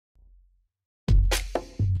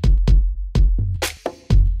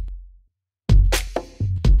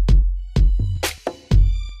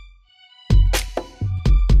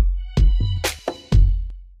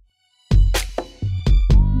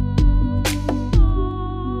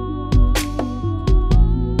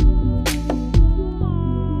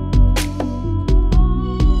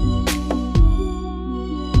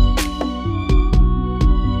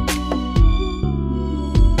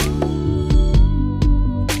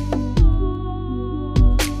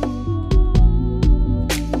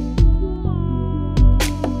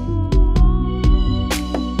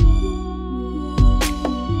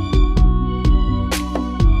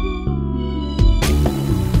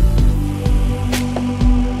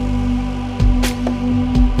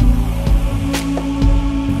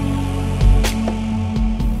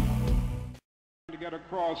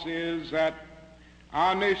response is that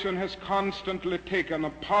our nation has constantly taken a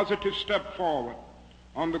positive step forward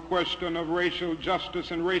on the question of racial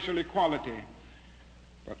justice and racial equality.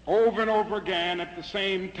 But over and over again, at the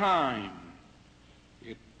same time,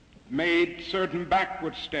 it made certain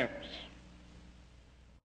backward steps.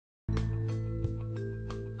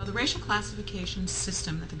 The racial classification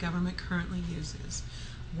system that the government currently uses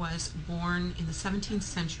was born in the 17th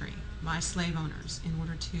century by slave owners in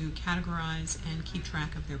order to categorize and keep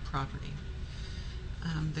track of their property.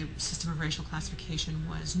 The system of racial classification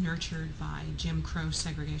was nurtured by Jim Crow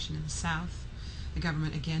segregation in the South. The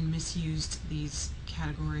government again misused these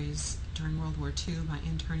categories during World War II by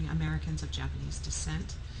interning Americans of Japanese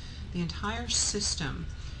descent. The entire system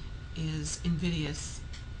is invidious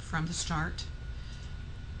from the start.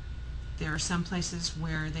 There are some places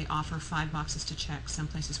where they offer 5 boxes to check, some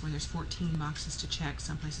places where there's 14 boxes to check,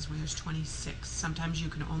 some places where there's 26. Sometimes you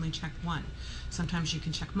can only check 1. Sometimes you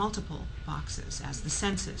can check multiple boxes, as the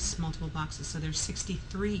census, multiple boxes. So there's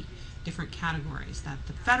 63 different categories that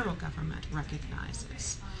the federal government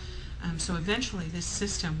recognizes. So eventually this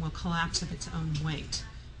system will collapse of its own weight.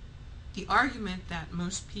 The argument that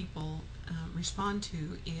most people respond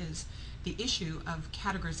to is the issue of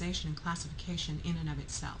categorization and classification in and of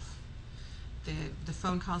itself. The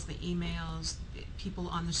phone calls, the emails, the people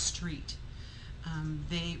on the street,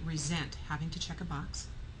 they resent having to check a box.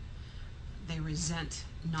 They resent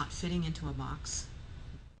not fitting into a box.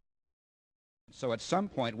 So at some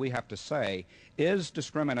point we have to say, is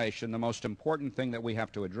discrimination the most important thing that we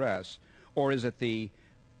have to address, or is it the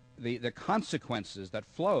consequences that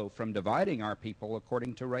flow from dividing our people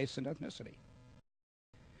according to race and ethnicity?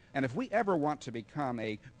 And if we ever want to become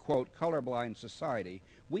a, quote, colorblind society,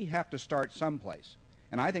 we have to start someplace.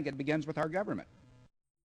 And I think it begins with our government.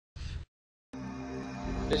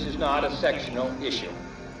 This is not a sectional issue.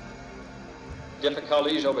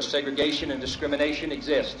 Difficulties over segregation and discrimination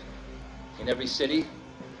exist in every city,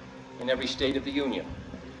 in every state of the Union,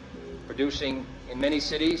 producing in many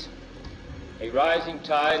cities a rising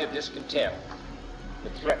tide of discontent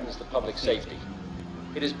that threatens the public safety.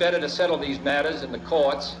 It is better to settle these matters in the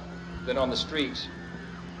courts than on the streets,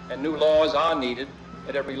 and new laws are needed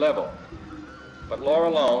at every level. But law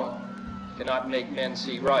alone cannot make men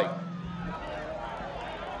see right.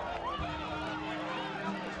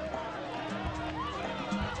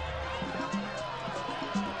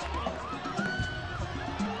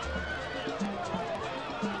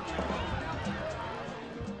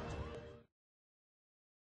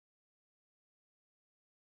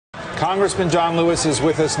 Congressman John Lewis is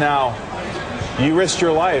with us now. You risked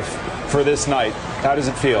your life for this night. How does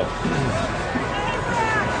it feel?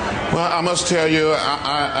 Well, I must tell you,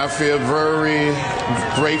 I feel very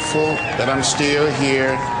grateful that I'm still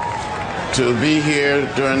here to be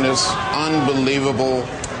here during this unbelievable,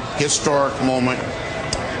 historic moment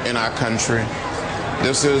in our country.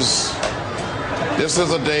 This is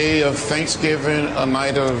a day of Thanksgiving, a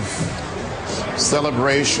night of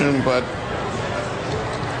celebration, but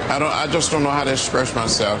I just don't know how to express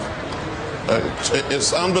myself.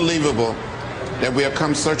 It's unbelievable that we have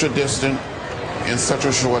come such a distance in such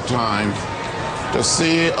a short time to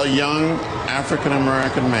see a young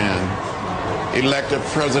African-American man elected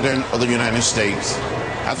President of the United States.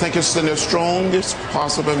 I think it's the strongest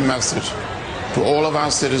possible message to all of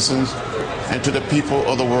our citizens and to the people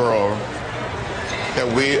of the world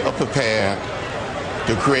that we are prepared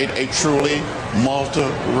to create a truly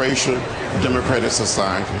multiracial democratic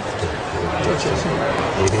society.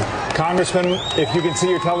 Congressman, if you can see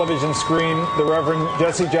your television screen, the Reverend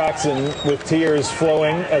Jesse Jackson with tears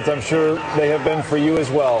flowing, as I'm sure they have been for you as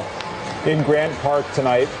well, in Grant Park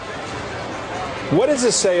tonight. What does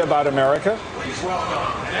this say about America? Please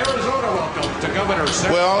welcome, and Arizona welcome to Governor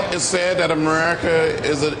Sarah. Well, it's said that America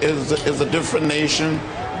is a different nation,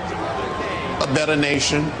 a better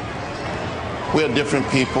nation. We're different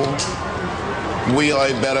people. We are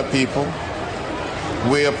a better people.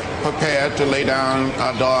 We are prepared to lay down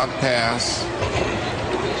our dark past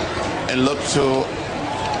and look to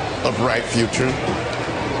a bright future.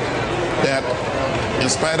 That in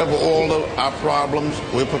spite of all of our problems,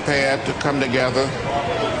 we're prepared to come together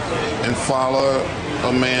and follow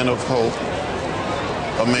a man of hope,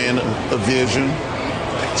 a man of vision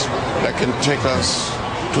that can take us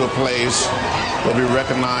to a place where we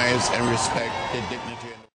recognize and respect their dignity.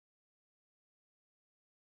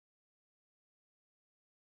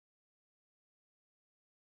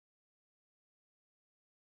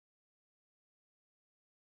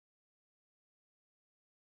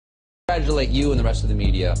 Congratulate you and the rest of the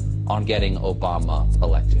media on getting Obama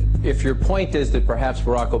elected. If your point is that perhaps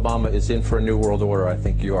Barack Obama is in for a new world order, I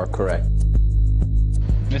think you are correct.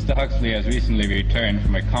 Mr. Huxley has recently returned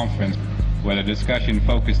from a conference where the discussion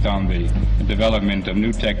focused on the development of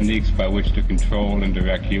new techniques by which to control and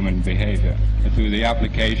direct human behavior through the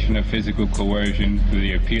application of physical coercion, through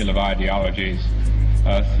the appeal of ideologies,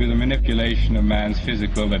 through the manipulation of man's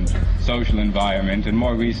physical and social environment, and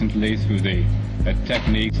more recently through the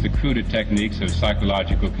techniques, the cruder techniques of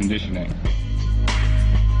psychological conditioning.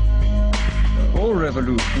 All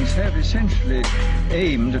revolutions have essentially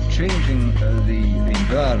aimed at changing the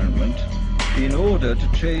environment in order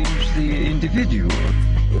to change the individual.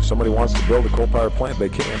 If somebody wants to build a coal power plant, they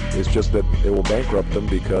can. It's just that it will bankrupt them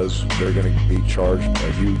because they're going to be charged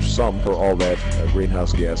a huge sum for all that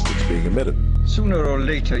greenhouse gas that's being emitted. Sooner or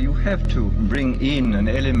later you have to bring in an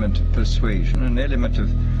element of persuasion, an element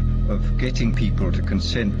of getting people to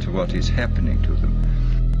consent to what is happening to them.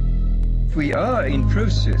 We are in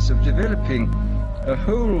process of developing a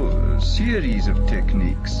whole series of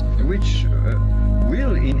techniques which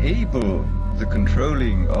will enable the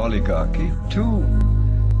controlling oligarchy to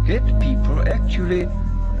get people actually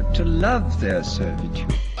to love their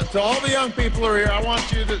servitude. To all the young people who are here, I want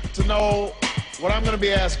you to know what I'm going to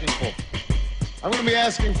be asking for. I'm going to be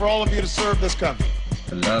asking for all of you to serve this country.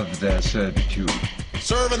 To love their servitude.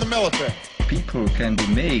 Serve in the military. People can be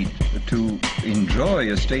made to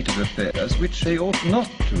enjoy a state of affairs which they ought not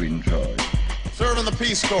to enjoy. Serve in the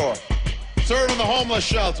Peace Corps. Serve in the homeless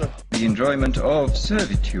shelter. The enjoyment of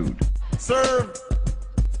servitude. Serve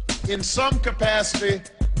in some capacity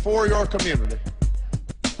for your community.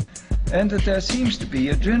 And that there seems to be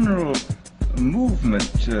a general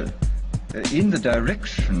movement in the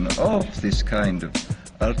direction of this kind of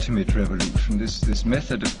ultimate revolution, this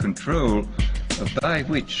method of control by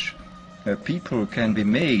which people can be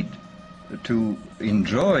made to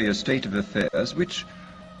enjoy a state of affairs which,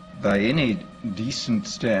 by any decent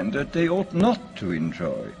standard, they ought not to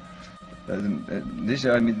enjoy.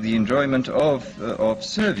 The enjoyment of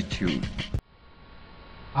servitude.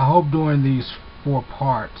 I hope during these 4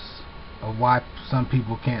 parts of why some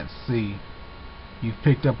people can't see, you've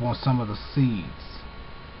picked up on some of the seeds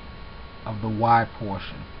of the why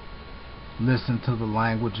portion. Listen to the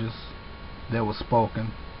languages that were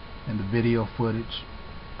spoken in the video footage,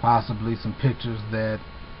 possibly some pictures that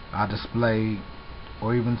I displayed,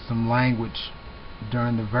 or even some language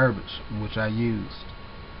during the verbiage which I used.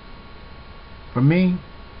 For me,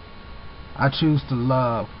 I choose to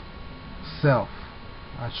love self.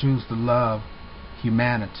 I choose to love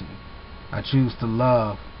humanity. I choose to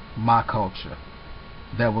love my culture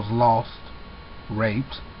that was lost,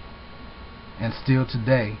 raped, and still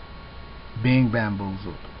today being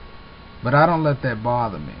bamboozled. But I don't let that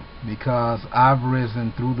bother me, because I've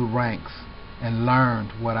risen through the ranks and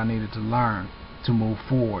learned what I needed to learn to move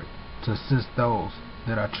forward, to assist those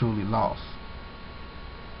that are truly lost.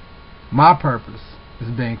 My purpose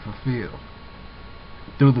is being fulfilled.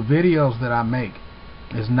 Through the videos that I make,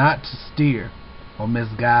 is not to steer or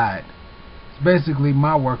misguide. It's basically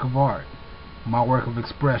my work of art, my work of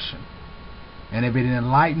expression. And if it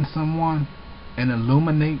enlightens someone and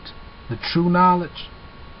illuminate the true knowledge,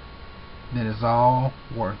 then it's all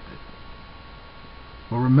worth it.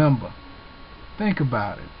 But remember, think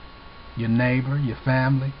about it. Your neighbor, your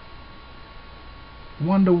family.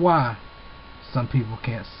 Wonder why some people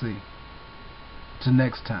can't see. Till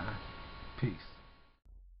next time, peace.